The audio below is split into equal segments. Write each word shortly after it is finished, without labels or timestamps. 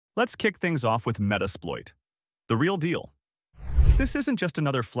Let's kick things off with Metasploit, the real deal. This isn't just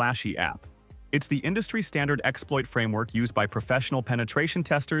another flashy app. It's the industry-standard exploit framework used by professional penetration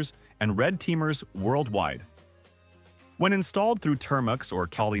testers and red teamers worldwide. When installed through Termux or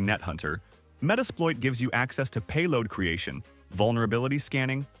Kali NetHunter, Metasploit gives you access to payload creation, vulnerability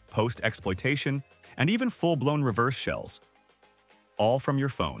scanning, post-exploitation, and even full-blown reverse shells, all from your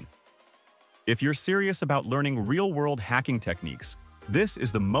phone. If you're serious about learning real-world hacking techniques, this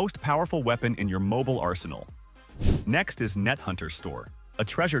is the most powerful weapon in your mobile arsenal. Next is NetHunter Store, a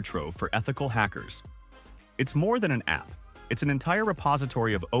treasure trove for ethical hackers. It's more than an app. It's an entire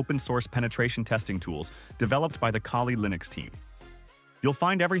repository of open-source penetration testing tools developed by the Kali Linux team. You'll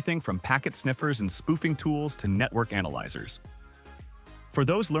find everything from packet sniffers and spoofing tools to network analyzers. For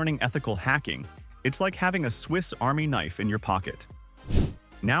those learning ethical hacking, it's like having a Swiss Army knife in your pocket.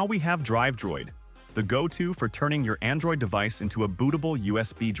 Now we have DriveDroid, the go-to for turning your Android device into a bootable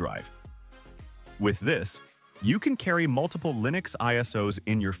USB drive. With this, you can carry multiple Linux ISOs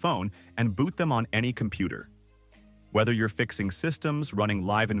in your phone and boot them on any computer. Whether you're fixing systems, running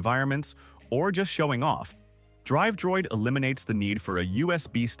live environments, or just showing off, DriveDroid eliminates the need for a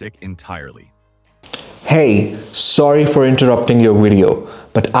USB stick entirely. Hey, sorry for interrupting your video,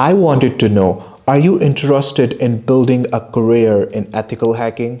 but I wanted to know, are you interested in building a career in ethical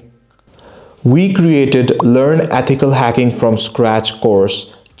hacking? We created Learn Ethical Hacking from Scratch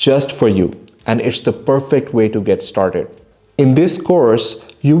course just for you, and it's the perfect way to get started. In this course,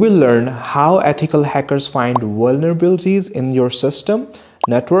 you will learn how ethical hackers find vulnerabilities in your system,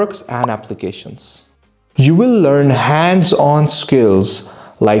 networks, and applications. You will learn hands-on skills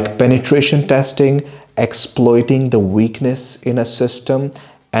like penetration testing, exploiting the weakness in a system,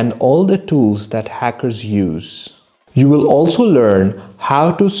 and all the tools that hackers use. You will also learn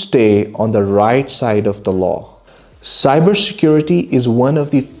how to stay on the right side of the law. Cybersecurity is one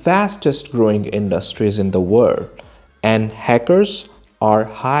of the fastest growing industries in the world, and hackers are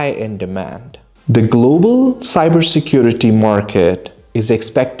high in demand. The global cybersecurity market is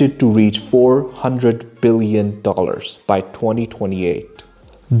expected to reach $400 billion by 2028.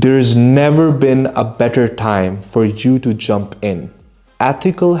 There's never been a better time for you to jump in.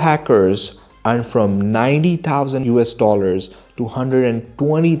 Ethical hackers earn from $90,000 to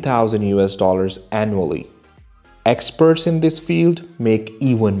 $120,000 annually. Experts in this field make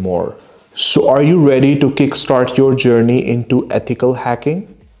even more. So are you ready to kickstart your journey into ethical hacking?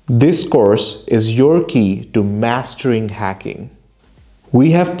 This course is your key to mastering hacking.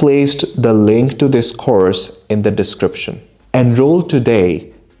 We have placed the link to this course in the description. Enroll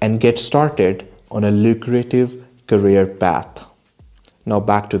today and get started on a lucrative career path. Now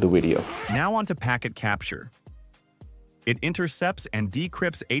back to the video. Now on to packet capture. It intercepts and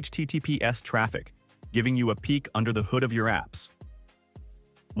decrypts HTTPS traffic, giving you a peek under the hood of your apps.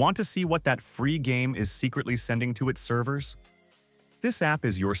 Want to see what that free game is secretly sending to its servers? This app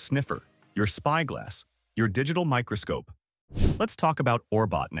is your sniffer, your spyglass, your digital microscope. Let's talk about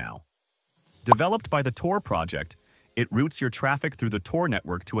Orbot now. Developed by the Tor project, it routes your traffic through the Tor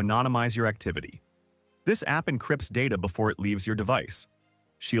network to anonymize your activity. This app encrypts data before it leaves your device,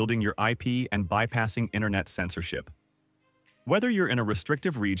 shielding your IP and bypassing internet censorship. Whether you're in a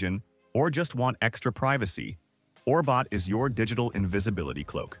restrictive region or just want extra privacy, Orbot is your digital invisibility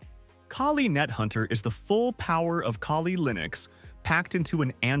cloak. Kali NetHunter is the full power of Kali Linux packed into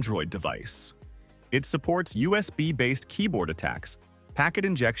an Android device. It supports USB-based keyboard attacks, packet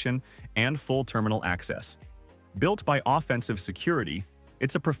injection, and full terminal access. Built by Offensive Security,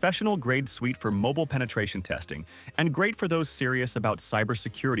 it's a professional-grade suite for mobile penetration testing and great for those serious about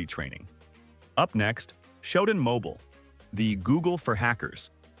cybersecurity training. Up next, Shodan Mobile, the Google for hackers.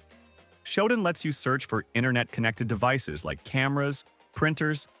 Shodan lets you search for internet-connected devices like cameras,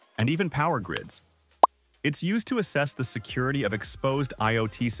 printers, and even power grids. It's used to assess the security of exposed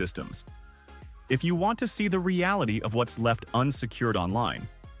IoT systems. If you want to see the reality of what's left unsecured online,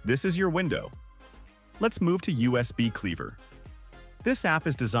 this is your window. Let's move to USB Cleaver. This app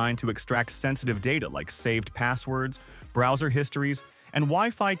is designed to extract sensitive data like saved passwords, browser histories, and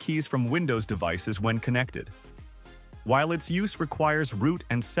Wi-Fi keys from Windows devices when connected. While its use requires root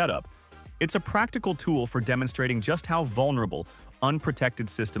and setup, it's a practical tool for demonstrating just how vulnerable unprotected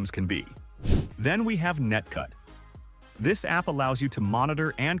systems can be. Then we have NetCut. This app allows you to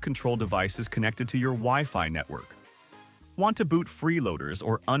monitor and control devices connected to your Wi-Fi network. Want to boot freeloaders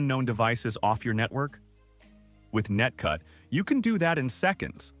or unknown devices off your network? With NetCut, you can do that in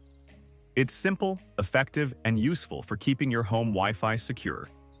seconds. It's simple, effective, and useful for keeping your home Wi-Fi secure.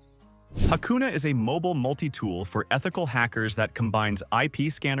 Hackuna is a mobile multi-tool for ethical hackers that combines IP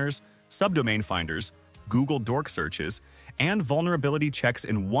scanners, subdomain finders, Google dork searches, and vulnerability checks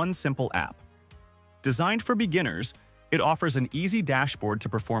in one simple app. Designed for beginners, it offers an easy dashboard to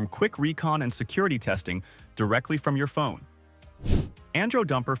perform quick recon and security testing directly from your phone.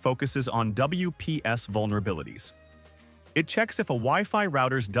 AndroDumper focuses on WPS vulnerabilities. It checks if a Wi-Fi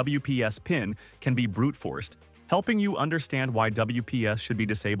router's WPS pin can be brute forced, helping you understand why WPS should be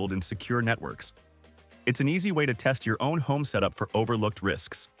disabled in secure networks. It's an easy way to test your own home setup for overlooked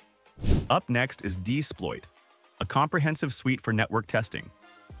risks. Up next is dSploit, a comprehensive suite for network testing.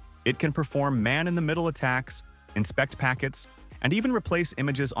 It can perform man-in-the-middle attacks, inspect packets, and even replace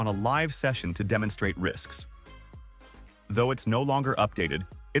images on a live session to demonstrate risks. Though it's no longer updated,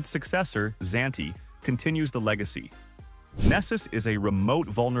 its successor, zAnti, continues the legacy. Nessus is a remote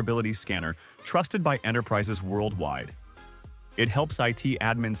vulnerability scanner trusted by enterprises worldwide. It helps IT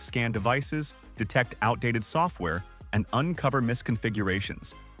admins scan devices, detect outdated software, and uncover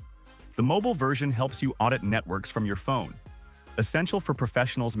misconfigurations. The mobile version helps you audit networks from your phone, essential for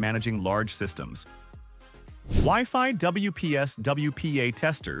professionals managing large systems. WiFi WPS WPA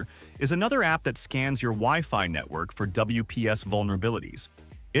Tester is another app that scans your Wi-Fi network for WPS vulnerabilities.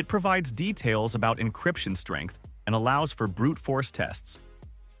 It provides details about encryption strength and allows for brute force tests.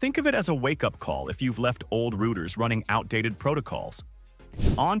 Think of it as a wake-up call if you've left old routers running outdated protocols.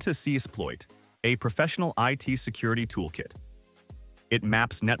 On to cSploit, a professional IT security toolkit. It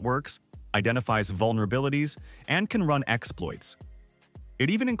maps networks, identifies vulnerabilities, and can run exploits. It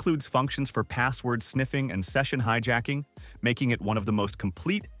even includes functions for password sniffing and session hijacking, making it one of the most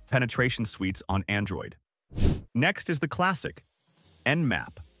complete penetration suites on Android. Next is the classic,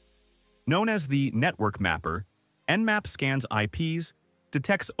 Nmap. Known as the network mapper, Nmap scans IPs,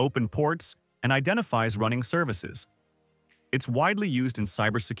 detects open ports, and identifies running services. It's widely used in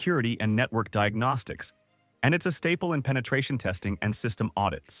cybersecurity and network diagnostics, and it's a staple in penetration testing and system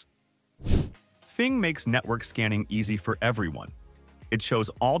audits. Fing makes network scanning easy for everyone. It shows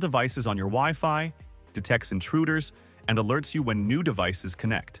all devices on your Wi-Fi, detects intruders, and alerts you when new devices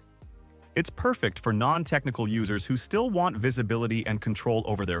connect. It's perfect for non-technical users who still want visibility and control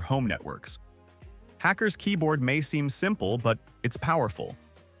over their home networks. Hacker's keyboard may seem simple, but it's powerful.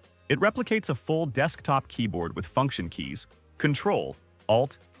 It replicates a full desktop keyboard with function keys, Control,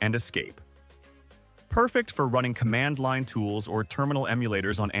 Alt, and Escape. Perfect for running command line tools or terminal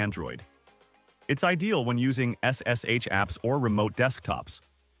emulators on Android. It's ideal when using SSH apps or remote desktops.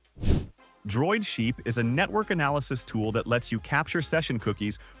 DroidSheep is a network analysis tool that lets you capture session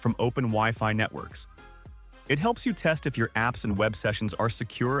cookies from open Wi-Fi networks. It helps you test if your apps and web sessions are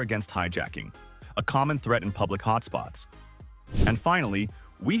secure against hijacking, a common threat in public hotspots. And finally,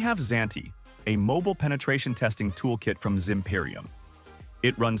 we have zAnti, a mobile penetration testing toolkit from Zimperium.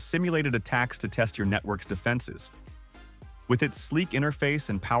 It runs simulated attacks to test your network's defenses. With its sleek interface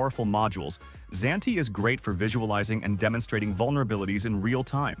and powerful modules, zAnti is great for visualizing and demonstrating vulnerabilities in real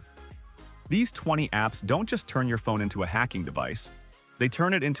time. These 20 apps don't just turn your phone into a hacking device, they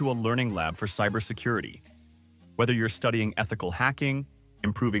turn it into a learning lab for cybersecurity. Whether you're studying ethical hacking,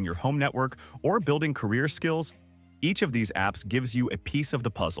 improving your home network, or building career skills, each of these apps gives you a piece of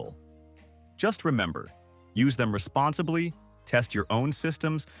the puzzle. Just remember, use them responsibly, test your own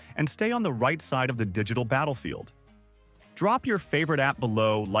systems, and stay on the right side of the digital battlefield. Drop your favorite app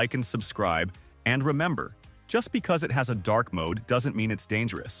below, like and subscribe, and remember, just because it has a dark mode doesn't mean it's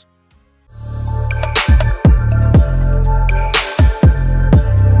dangerous.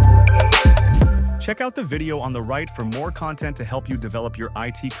 Check out the video on the right for more content to help you develop your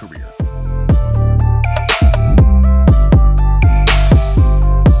IT career.